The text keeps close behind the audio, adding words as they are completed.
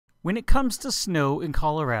When it comes to snow in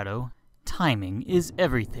Colorado, timing is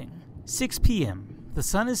everything. 6 p.m. The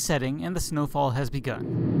sun is setting and the snowfall has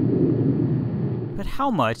begun. But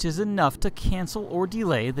how much is enough to cancel or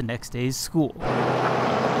delay the next day's school?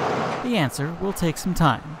 The answer will take some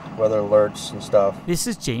time. Weather alerts and stuff. This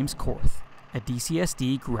is James Korth, a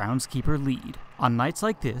DCSD groundskeeper lead. On nights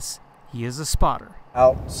like this, he is a spotter.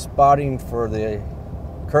 Out spotting for the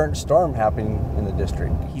current storm happening in the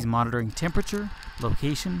district. He's monitoring temperature,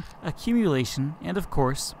 location, accumulation, and of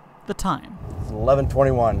course, the time. It's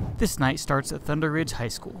 11:21. This night starts at Thunder Ridge High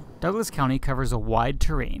School. Douglas County covers a wide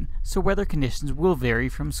terrain, so weather conditions will vary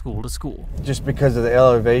from school to school. Just because of the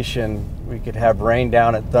elevation, we could have rain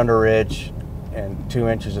down at Thunder Ridge and 2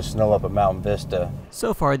 inches of snow up at Mountain Vista.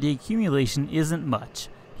 So far, the accumulation isn't much.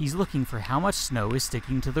 He's looking for how much snow is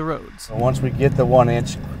sticking to the roads. So once we get the 1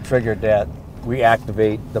 inch triggered at, we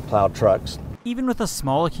activate the plow trucks. Even with a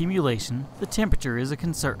small accumulation, the temperature is a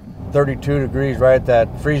concern. 32 degrees right at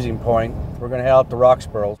that freezing point. We're going to head out to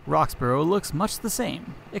Roxborough. Roxborough looks much the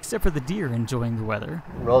same, except for the deer enjoying the weather.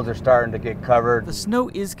 Roads are starting to get covered. The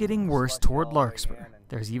snow is getting worse toward Larkspur.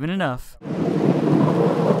 There's even enough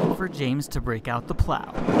for James to break out the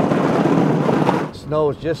plow.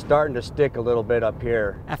 Snow is just starting to stick a little bit up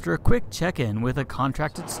here. After a quick check-in with a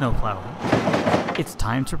contracted snowplower, it's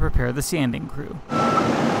time to prepare the sanding crew.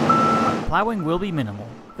 Plowing will be minimal.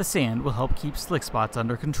 The sand will help keep slick spots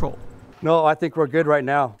under control. No, I think we're good right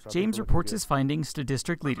now. James reports his findings to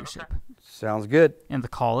district leadership. Sounds good. And the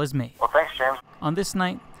call is made. Well, thanks, James. On this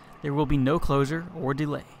night, there will be no closure or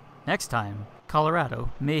delay. Next time,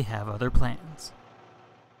 Colorado may have other plans.